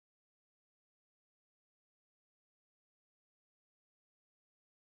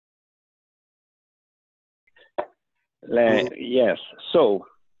Yes. So,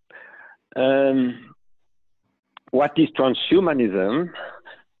 what is transhumanism?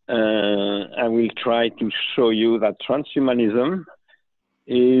 I will try to show you that transhumanism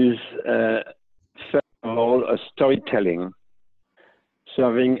is, first of all, a storytelling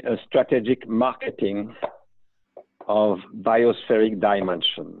serving a strategic marketing of biospheric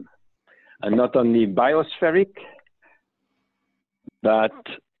dimension. And not only biospheric, but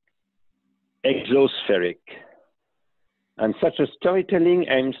exospheric. And such a storytelling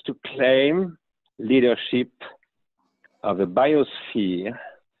aims to claim leadership of the biosphere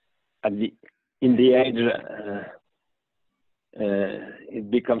in the age. It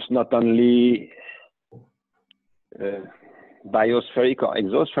becomes not only biospheric or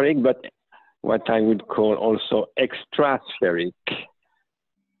exospheric, but what I would call also extraspheric.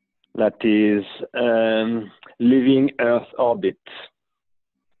 That is leaving Earth orbit.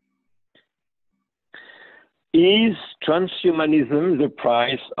 Is transhumanism the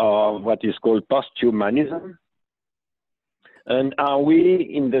price of what is called posthumanism? And are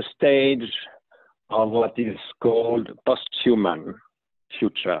we in the stage of what is called posthuman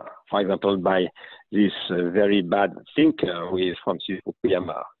future? For example, by this very bad thinker who is Francis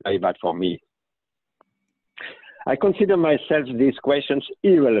Fukuyama, very bad for me. I consider myself these questions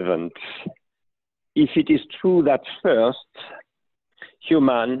irrelevant if it is true that first,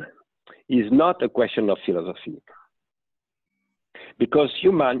 human is not a question of philosophy, because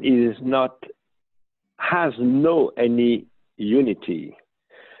human has no any unity,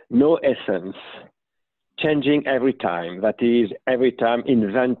 no essence, changing every time, that is, every time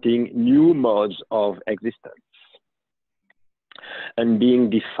inventing new modes of existence and being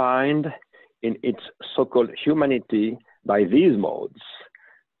defined in its so-called humanity by these modes.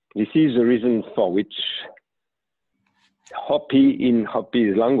 This is the reason for which Hopi in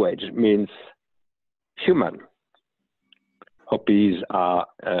Hopi's language means human. Hopis are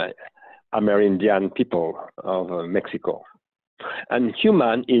Amerindian people of Mexico. And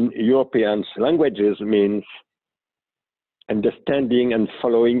human in European languages means understanding and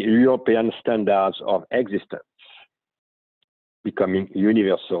following European standards of existence, becoming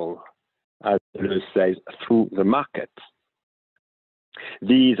universal, as Deleuze says, through the market.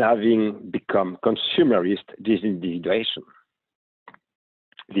 These having become consumerist disindividuation,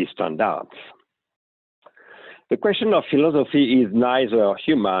 these standards. The question of philosophy is neither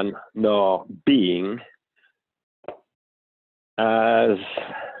human nor being, as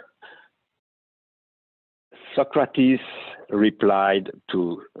Socrates replied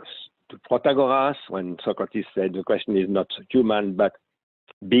to Protagoras when Socrates said the question is not human but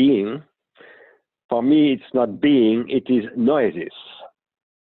being. For me, it's not being, it is noesis.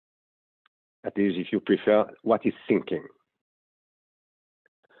 That is, if you prefer, what is thinking.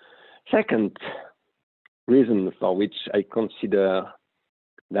 Second reason for which I consider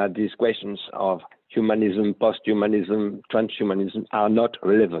that these questions of humanism, posthumanism, transhumanism are not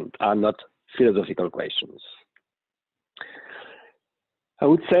relevant, are not philosophical questions. I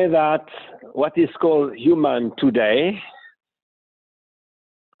would say that what is called human today,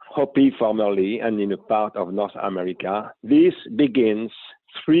 Hopi formerly, and in a part of North America, this begins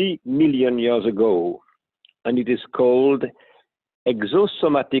 3 million years ago, and it is called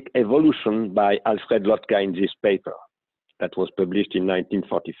exosomatic evolution by Alfred Lotka in this paper that was published in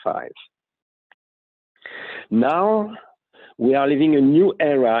 1945. Now we are living a new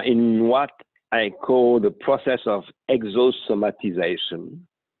era in what I call the process of exosomatization,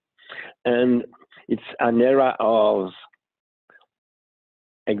 and it's an era of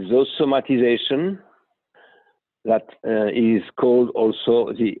exosomatization that is called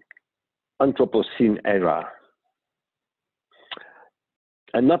also the Anthropocene era.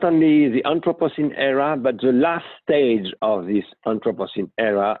 And not only the Anthropocene era, but the last stage of this Anthropocene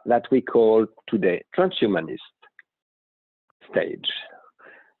era that we call today transhumanist stage.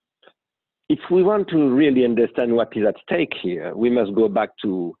 If we want to really understand what is at stake here, we must go back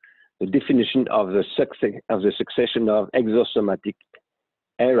to the definition of the succession of exosomatic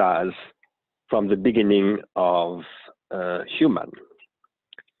eras from the beginning of human,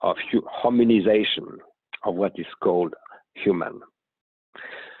 of hominization of what is called human.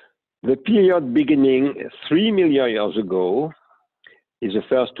 The period beginning 3 million years ago is the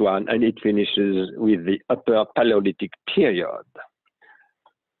first one, and it finishes with the Upper Paleolithic period.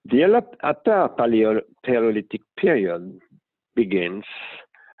 The Upper Paleolithic period begins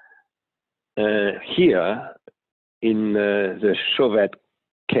here in the Chauvet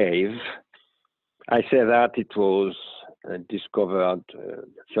cave. I say that it was discovered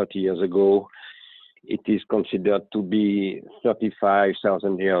 30 years ago it is considered to be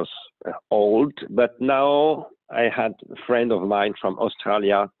 35,000 years old. But now I had a friend of mine from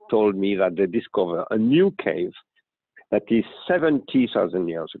Australia told me that they discovered a new cave that is 70,000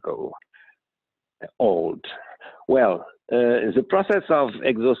 years ago old. Well, the process of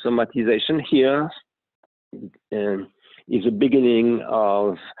exosomatization here is the beginning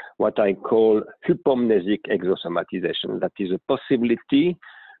of what I call hypomnesic exosomatization. That is a possibility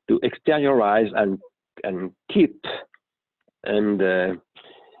to exteriorize and keep and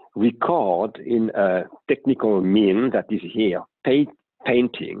record in a technical mean, that is here,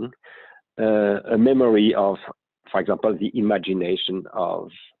 painting, a memory of, for example, the imagination of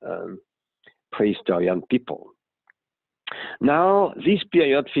prehistoric people. Now, this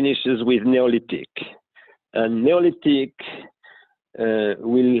period finishes with Neolithic. And Neolithic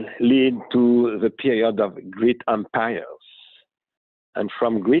will lead to the period of great empires. And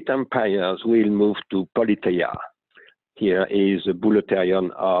from great empires, we'll move to Politeia. Here is a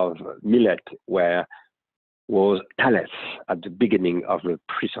bulletarian of Milet, where was Thales at the beginning of the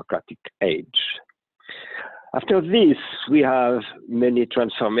pre-Socratic age. After this, we have many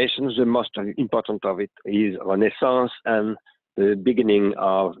transformations. The most important of it is Renaissance and the beginning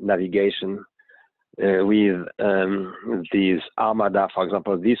of navigation with these armada. For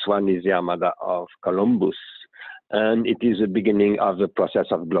example, this one is the armada of Columbus, and it is the beginning of the process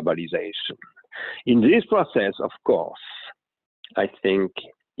of globalization. In this process, of course, I think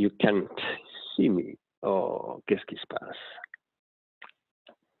you can't see me. Oh, qu'est-ce qui se passe?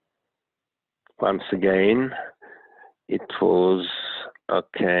 Once again, it was,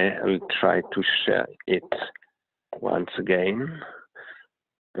 okay, I'll try to share it once again.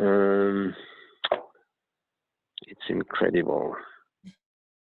 It's incredible.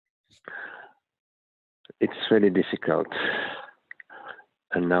 It's really difficult.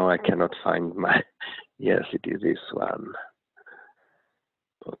 And now I cannot find my, yes, it is this one.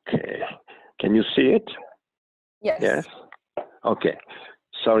 Okay, can you see it? Yes. Yes? Okay,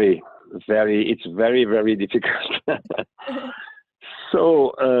 sorry, it's very, very difficult.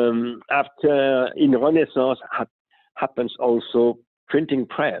 So after, in Renaissance happens also printing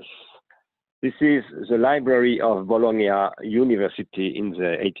press. This is the library of Bologna University in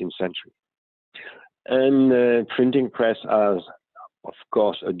the 18th century. And printing press has, of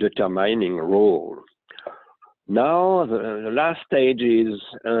course, a determining role. Now, the last stage is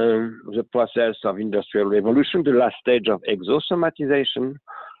the process of industrial revolution, the last stage of exosomatization,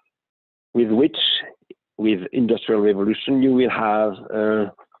 with which, with industrial revolution, you will have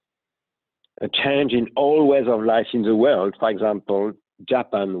a change in all ways of life in the world. For example,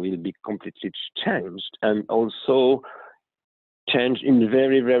 Japan will be completely changed, and also change in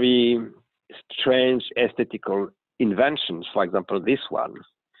very, very strange aesthetical inventions. For example, this one.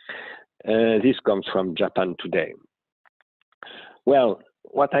 This comes from Japan today. Well,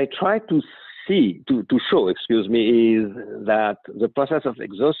 what I try to show, excuse me, is that the process of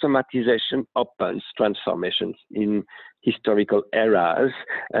exosomatization opens transformations in historical eras,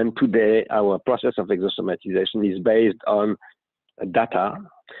 and today our process of exosomatization is based on data,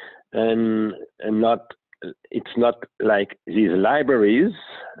 and it's not like these libraries,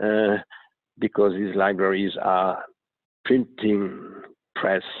 because these libraries are printing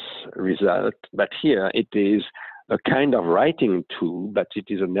press result, but here it is a kind of writing tool, but it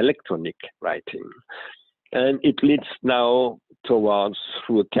is an electronic writing. And it leads now towards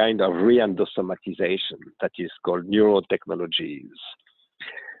through a kind of re-endosomatization that is called neurotechnologies.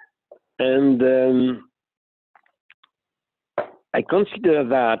 And I consider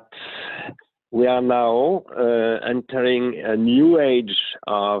that we are now entering a new age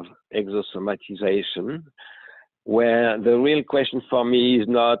of exosomatization, where the real question for me is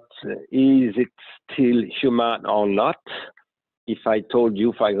not, is it still human or not? If I told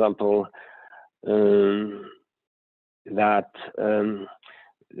you, for example, that the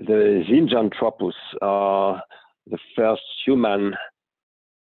Zinjanthropus, the first human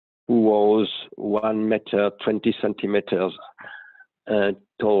who was 1 meter, 20 centimeters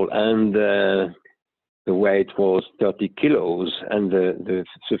tall, and the weight was 30 kilos, and the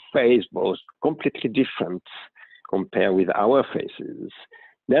face was completely different compared with our faces.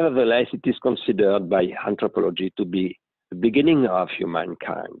 Nevertheless, it is considered by anthropology to be the beginning of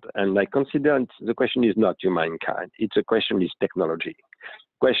humankind. And I consider the question is not humankind, it's a question is technology.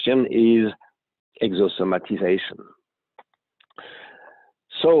 Question is exosomatization.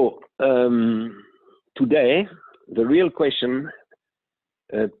 So today, the real question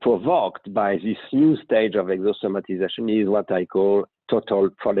provoked by this new stage of exosomatization is what I call total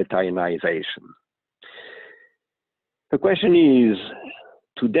proletarianization. The question is,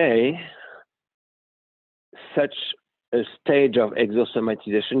 today, such a stage of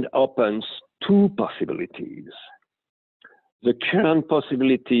exosomatization opens two possibilities. The current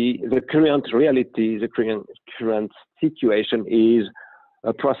possibility, the current reality, the current situation is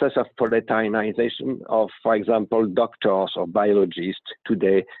a process of proletarianization of, for example, doctors or biologists.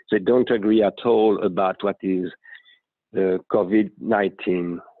 Today, they don't agree at all about what is the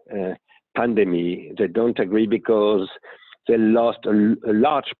COVID-19 pandemic. They don't agree because they lost a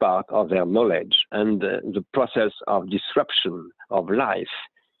large part of their knowledge, and the process of disruption of life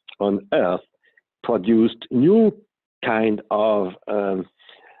on Earth produced new kind of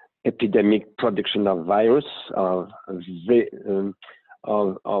epidemic production of virus, of a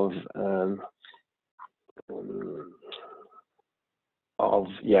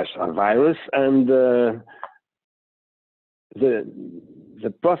virus, and the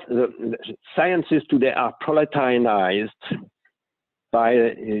sciences today are proletarianized by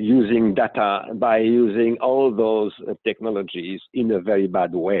using data, by using all those technologies in a very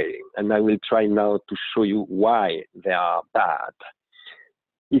bad way. And I will try now to show you why they are bad.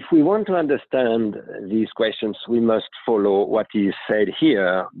 If we want to understand these questions, we must follow what is said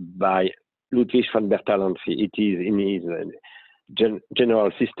here by Ludwig von Bertalanffy. It is in his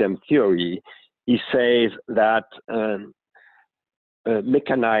general system theory. He says that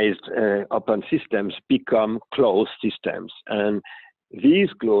mechanized open systems become closed systems, and these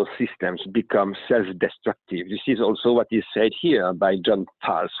closed systems become self-destructive. This is also what is said here by John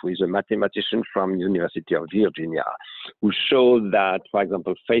False, who is a mathematician from University of Virginia, who showed that, for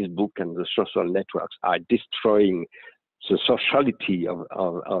example, Facebook and the social networks are destroying the sociality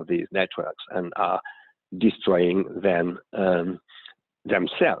of these networks and are destroying them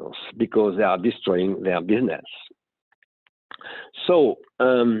themselves because they are destroying their business. So,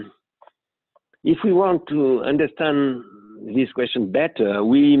 if we want to understand this question better,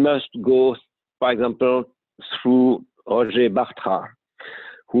 we must go, for example, through Roger Bartra,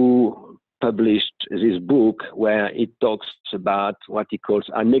 who published this book where he talks about what he calls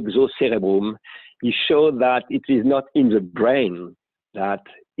an exocerebrum. He showed that it is not in the brain that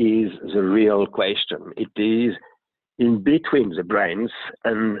is the real question. It is in between the brains,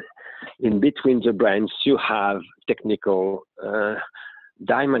 and in between the brains you have technical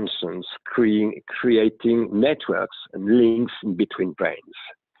dimensions creating networks and links in between brains.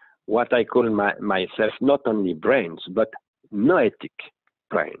 What I call myself not only brains, but noetic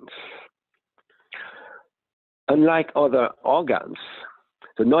brains. Unlike other organs,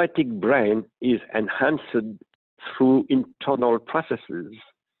 the noetic brain is enhanced through internal processes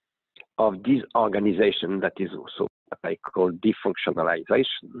of disorganization, that is also what I call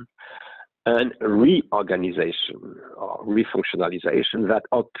defunctionalization, and reorganization or refunctionalization that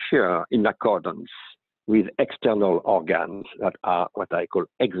occur in accordance with external organs that are what I call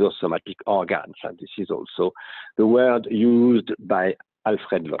exosomatic organs. And this is also the word used by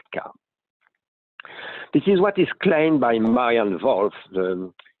Alfred Lotka. This is what is claimed by Marianne Wolf,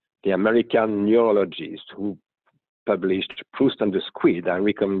 the American neurologist who published Proust and the Squid. I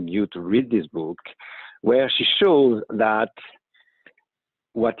recommend you to read this book, where she shows that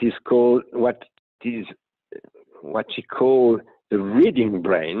what she called the reading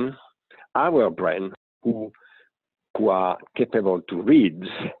brain, our brain, who are capable to read,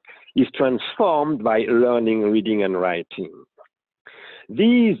 is transformed by learning, reading, and writing.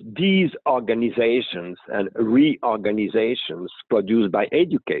 These organizations and reorganizations produced by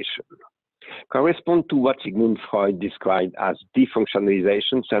education correspond to what Sigmund Freud described as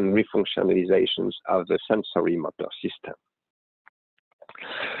defunctionalizations and refunctionalizations of the sensory motor system.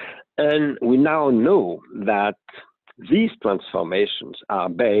 And we now know that these transformations are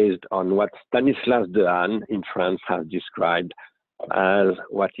based on what Stanislas Dehaene in France has described as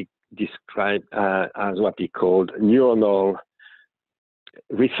what he called neuronal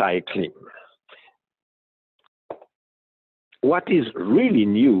recycling. What is really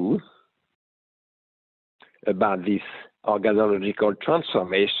new about this organological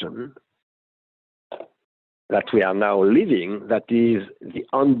transformation that we are now living, that is the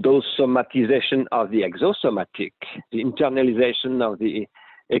endosomatization of the exosomatic, the internalization of the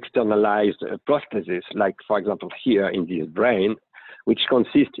externalized prosthesis, like, for example, here in this brain, which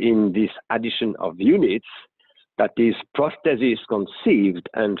consists in this addition of units, that is prosthesis conceived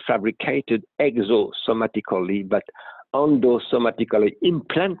and fabricated exosomatically, but endosomatically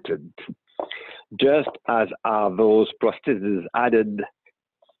implanted, just as are those prostheses added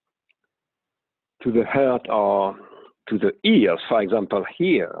to the heart or to the ears, for example,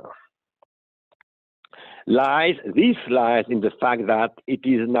 here. This lies in the fact that it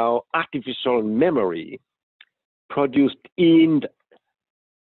is now artificial memory produced in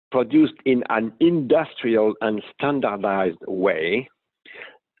produced in an industrial and standardized way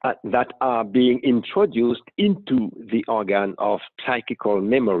that are being introduced into the organ of psychical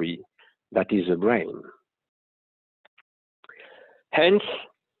memory that is the brain. Hence,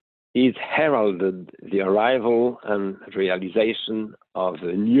 it heralded the arrival and realization of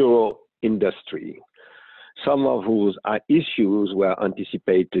the neuro industry, some of whose issues were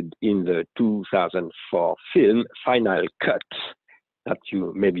anticipated in the 2004 film Final Cut, that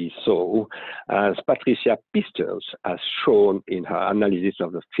you maybe saw, as Patricia Pisters has shown in her analysis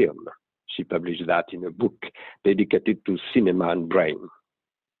of the film. She published that in a book dedicated to cinema and brain.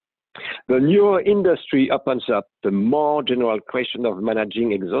 The neuro industry opens up the more general question of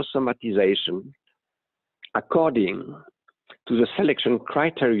managing exosomatization according to the selection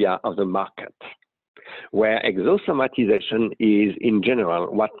criteria of the market, where exosomatization is in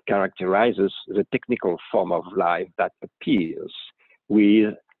general what characterizes the technical form of life that appears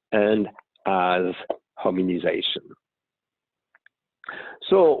with and as hominization.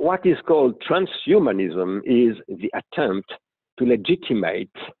 So what is called transhumanism is the attempt to legitimate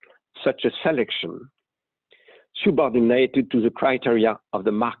such a selection subordinated to the criteria of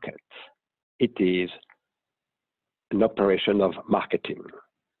the market. It is an operation of marketing,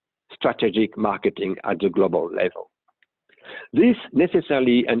 strategic marketing at the global level. This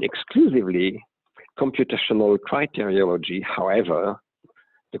necessarily and exclusively computational criteriology, however,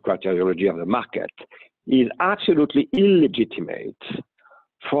 the criteriology of the market, is absolutely illegitimate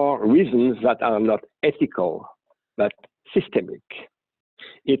for reasons that are not ethical, but systemic.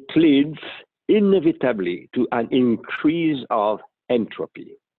 It leads inevitably to an increase of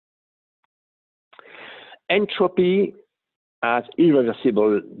entropy. Entropy as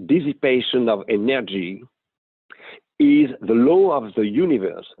irreversible dissipation of energy is the law of the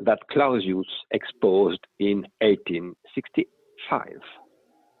universe that Clausius exposed in 1865.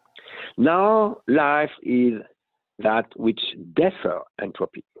 Now, life is that which differs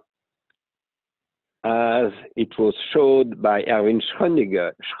entropy, as it was showed by Erwin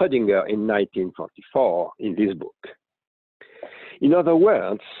Schrödinger in 1944 in this book. In other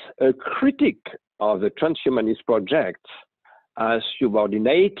words, a critic of the transhumanist project as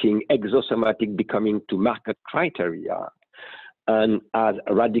subordinating exosomatic becoming to market criteria and as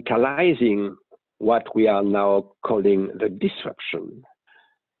radicalizing what we are now calling the disruption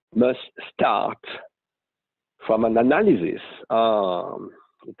must start from an analysis.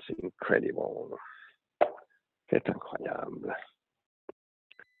 It's incredible. C'est incroyable.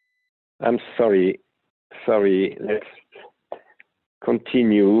 I'm sorry, let's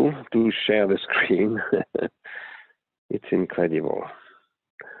continue to share the screen. It's incredible.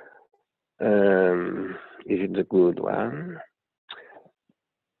 Is it the good one?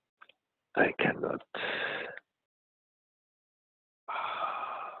 I cannot.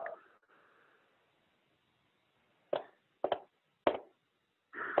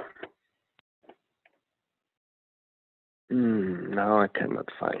 Now I cannot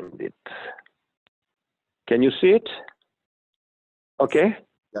find it. Can you see it? Okay.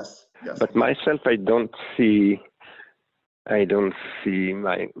 Yes. Yes. But myself, I don't see my.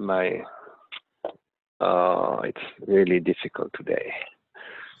 It's really difficult today.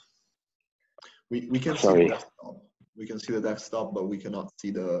 We can see the desktop. We can see the desktop, but we cannot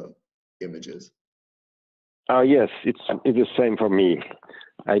see the images. Oh yes, it's the same for me.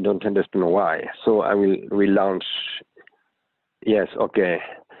 I don't understand why. So I will relaunch. Yes, okay.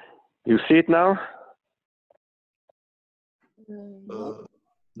 You see it now? No.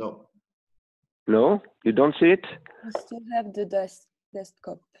 No, you don't see it? I still have the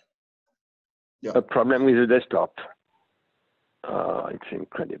desktop. Yeah. A problem with the desktop. It's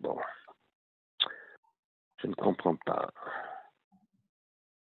incredible. Je ne comprends pas.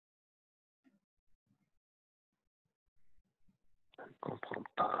 Je ne comprends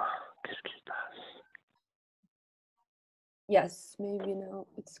pas. Qu'est-ce qui se passe? Yes, maybe now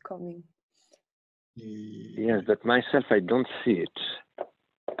it's coming. Yes, but myself, I don't see it.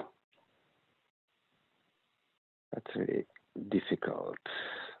 That's really difficult.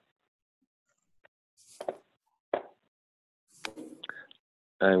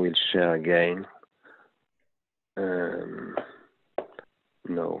 I will share again.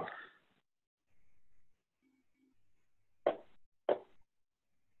 No.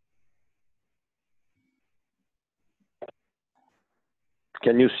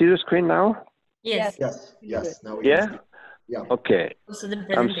 Can you see the screen now? Yes. Yes. Now we Yeah? can see. Yeah. Okay. Also the I'm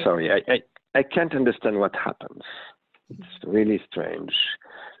presentation. sorry. I can't understand what happens. It's really strange.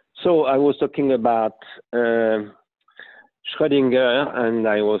 So I was talking about Schrödinger, and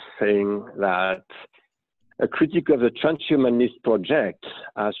I was saying that a critique of the transhumanist project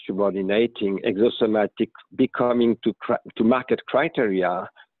as subordinating exosomatic becoming to market criteria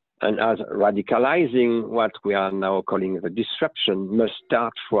and as radicalizing what we are now calling the disruption must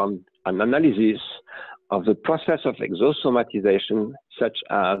start from an analysis of the process of exosomatization, such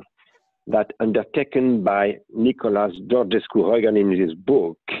as that undertaken by Nicholas Georgescu-Roegen in his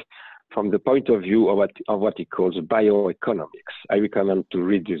book, from the point of view of what he calls bioeconomics. I recommend to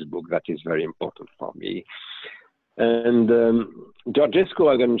read this book, that is very important for me. And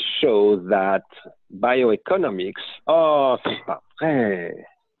Georgescu-Roegen shows that bioeconomics, oh, c'est pas vrai.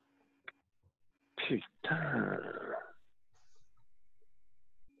 Putain.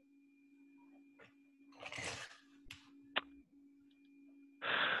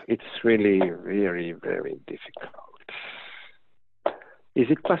 It's really very, very difficult. Is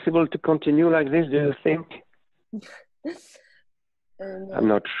it possible to continue like this, do you think? I'm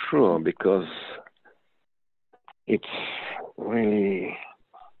not sure, because it's really...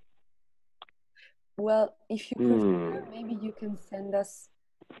 Well, if you prefer, maybe you can send us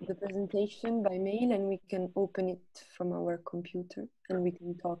the presentation by mail and we can open it from our computer and we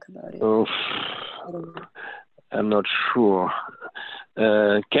can talk about it. Oh, I'm not sure.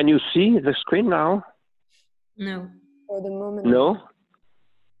 Can you see the screen now? No. For the moment. No?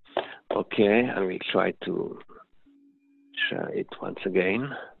 Okay, I will try to share it once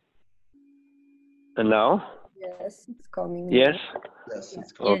again. And now? Yes, it's coming. Yes? Yes,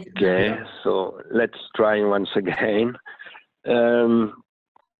 it's coming. Okay, so let's try once again.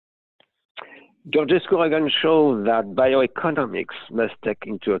 Georgescu-Roegen shows that bioeconomics must take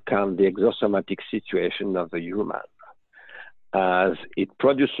into account the exosomatic situation of the human, as it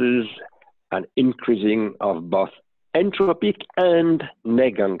produces an increasing of both entropic and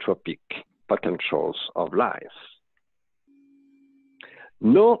negantropic potentials of life.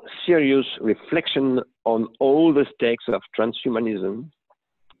 No serious reflection on all the stakes of transhumanism.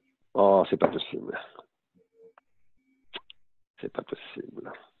 Oh, c'est pas possible. C'est pas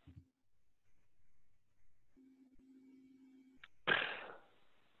possible.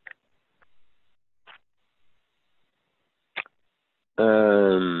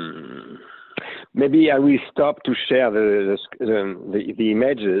 Maybe I will stop to share the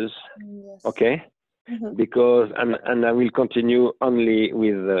images, Yes. okay? Because and I will continue only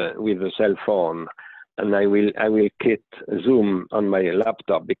with the cell phone, and I will quit Zoom on my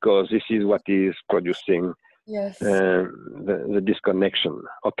laptop because this is what is producing the disconnection.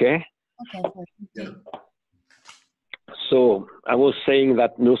 Okay. Okay. So I was saying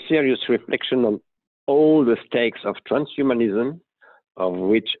that no serious reflection on all the stakes of transhumanism, of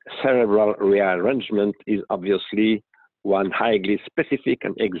which cerebral rearrangement is obviously one highly specific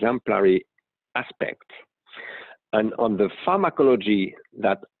and exemplary aspect, and on the pharmacology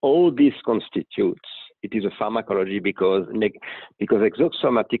that all this constitutes. It is a pharmacology because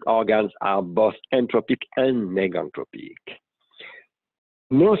exosomatic organs are both entropic and negantropic.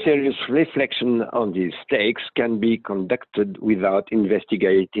 No serious reflection on these stakes can be conducted without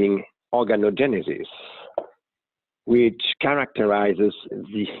investigating organogenesis, which characterizes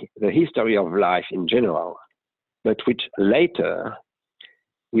the history of life in general, but which later,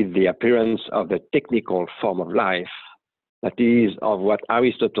 with the appearance of the technical form of life, that is, of what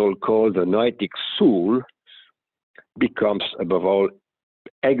Aristotle called the noetic soul, becomes above all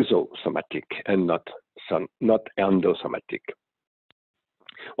exosomatic and not endosomatic.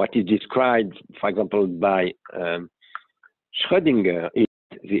 What is described, for example, by Schrödinger is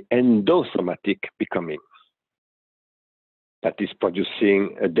the endosomatic becoming, that is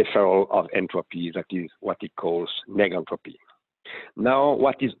producing a deferral of entropy, that is what he calls negantropy. Now,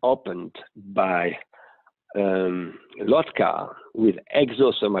 what is opened by Lotka with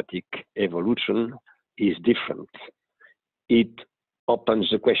exosomatic evolution is different. It opens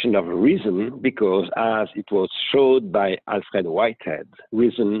the question of reason because, as it was showed by Alfred Whitehead,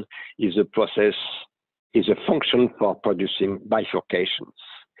 reason is a process, is a function for producing bifurcations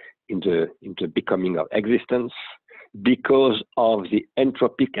in the becoming of existence because of the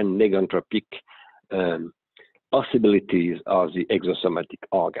entropic and negantropic possibilities of the exosomatic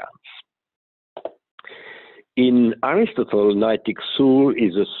organs. In Aristotle, noetic soul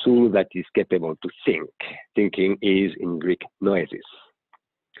is a soul that is capable to think. Thinking is, in Greek, noesis.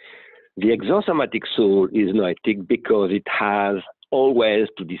 The exosomatic soul is noetic because it has always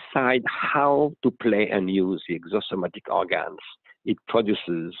to decide how to play and use the exosomatic organs it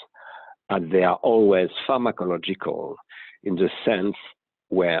produces, and they are always pharmacological in the sense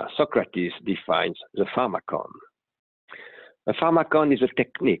where Socrates defines the pharmakon. A pharmakon is a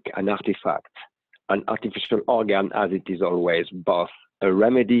technique, an artifact, an artificial organ, as it is always both a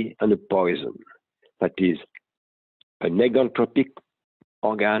remedy and a poison, that is a negantropic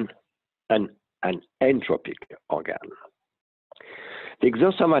organ and an entropic organ. The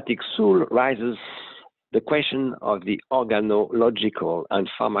exosomatic soul raises the question of the organological and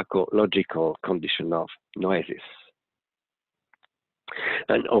pharmacological condition of noesis,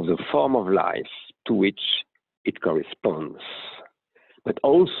 and of the form of life to which it corresponds, but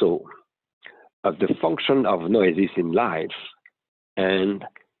also of the function of noesis in life and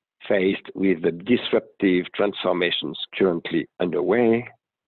faced with the disruptive transformations currently underway,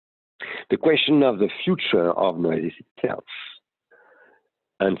 the question of the future of noesis itself.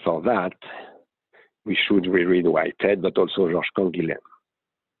 And for that, we should reread Whitehead, but also Georges Canguilhem.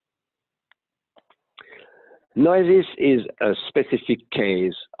 Noesis is a specific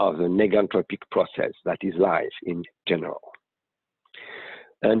case of the negantropic process that is life in general,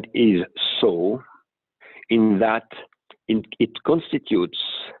 and is so in that it constitutes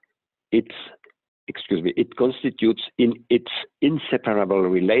in its inseparable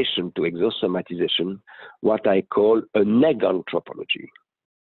relation to exosomatization what I call a negantropology.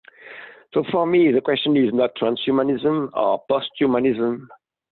 So for me, the question is not transhumanism or posthumanism,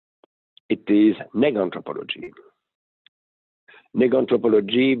 it is negantropology.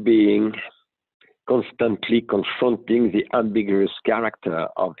 Negantropology being constantly confronting the ambiguous character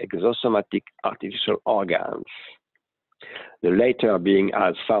of exosomatic artificial organs, the latter being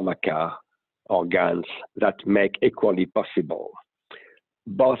as pharmaca organs that make equally possible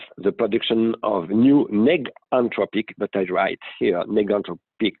both the production of new negantropic, but I write here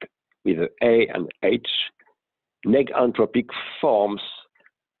negantropic with an A and H, negantropic forms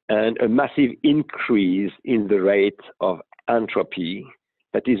and a massive increase in the rate of entropy,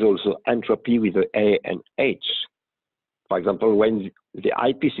 that is also entropy with an A and H. For example, when the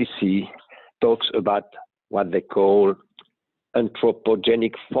IPCC talks about what they call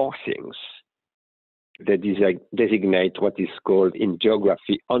anthropogenic forcings, they designate what is called in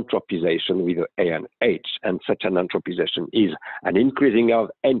geography anthropization with an A and H, and such an anthropization is an increasing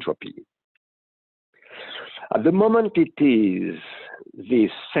of entropy. At the moment, it is the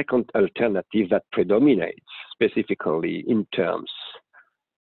second alternative that predominates, specifically in terms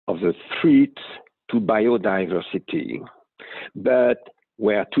of the threat to biodiversity, but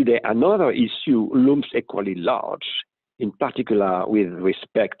where today another issue looms equally large, in particular with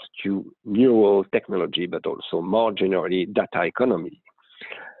respect to neural technology, but also more generally data economy.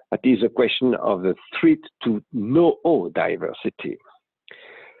 That is a question of the threat to no-diversity.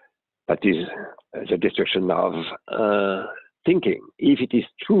 That is the destruction of thinking. If it is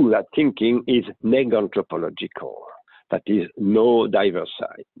true that thinking is neganthropological, that is no diverse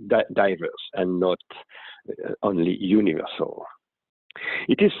and not only universal.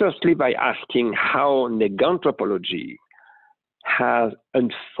 It is firstly by asking how neganthropology has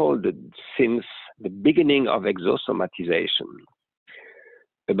unfolded since the beginning of exosomatization,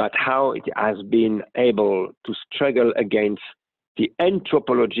 about how it has been able to struggle against the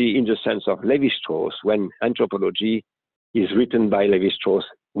anthropology in the sense of Lévi-Strauss, when anthropology is written by Lévi-Strauss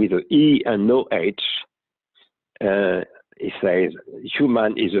with an E and no H. He says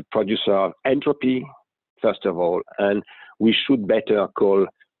human is a producer of entropy, first of all, and we should better call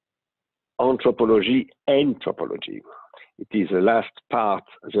anthropology anthropology. It is the last part,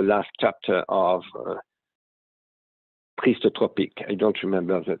 the last chapter of Tristotropic. I don't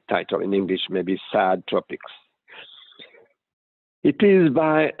remember the title in English, maybe Sad Tropics. It is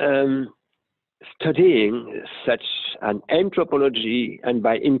by studying such an anthropology and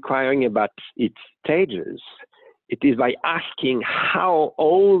by inquiring about its stages, it is by asking how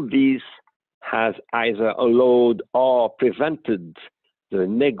all this has either allowed or prevented the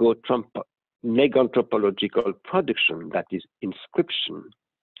neganthropological production, that is inscription,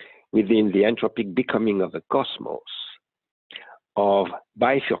 within the entropic becoming of the cosmos, of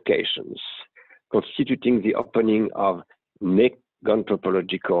bifurcations, constituting the opening of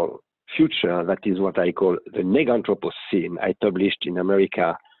neganthropological future, that is what I call the Neganthropocene. I published in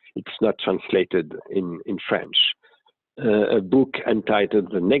America, it's not translated in French, a book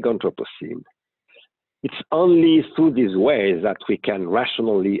entitled The Neganthropocene. It's only through these ways that we can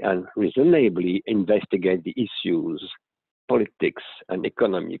rationally and reasonably investigate the issues, politics and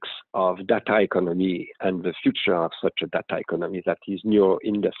economics of data economy and the future of such a data economy, that is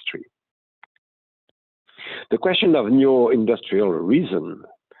neuroindustry. The question of neuroindustrial reason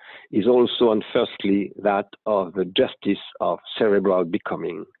is also and firstly that of the justice of cerebral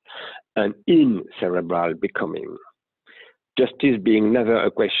becoming and in cerebral becoming. Justice being never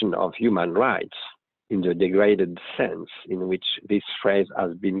a question of human rights in the degraded sense in which this phrase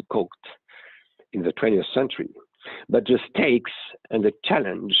has been cooked in the 20th century, but the stakes and the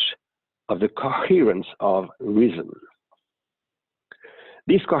challenge of the coherence of reason.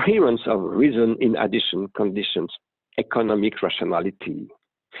 This coherence of reason, in addition, conditions economic rationality,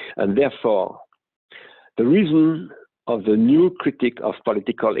 and therefore the reason of the new critique of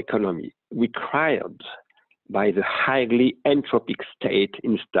political economy required by the highly entropic state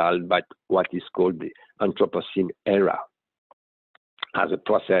installed by what is called the Anthropocene era as a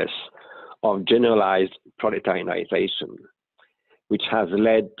process of generalized proletarianization, which has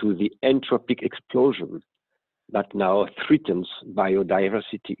led to the entropic explosion that now threatens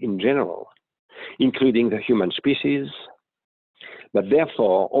biodiversity in general, including the human species, but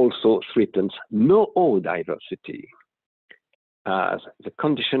therefore also threatens no-diversity as the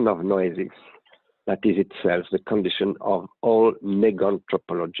condition of noesis, that is itself the condition of all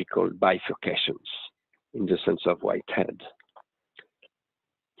negantropological bifurcations in the sense of Whitehead.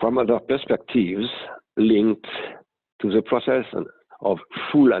 From other perspectives linked to the process of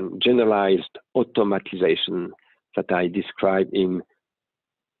full and generalized automatization that I describe in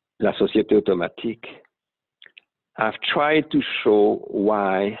La Société Automatique, I've tried to show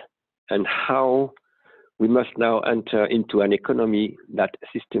why and how we must now enter into an economy that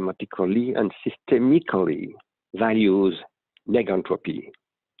systematically and systemically values negantropy,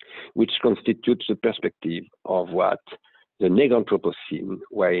 which constitutes the perspective of what the Neganthropocene,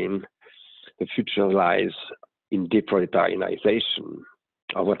 wherein the future lies in deproletarianization,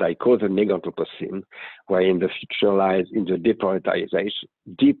 or what I call the Neganthropocene, wherein the future lies in the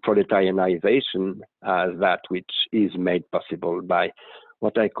deproletarianization as that which is made possible by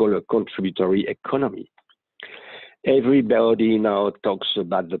what I call a contributory economy. Everybody now talks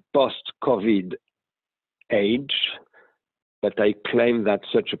about the post-COVID age, but I claim that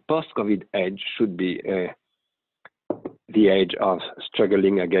such a post-COVID age should be the age of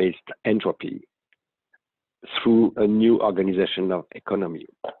struggling against entropy through a new organization of economy.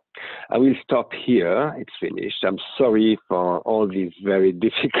 I will stop here, it's finished. I'm sorry for all these very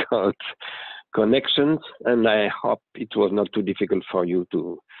difficult connections, and I hope it was not too difficult for you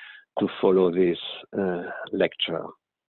to follow this lecture.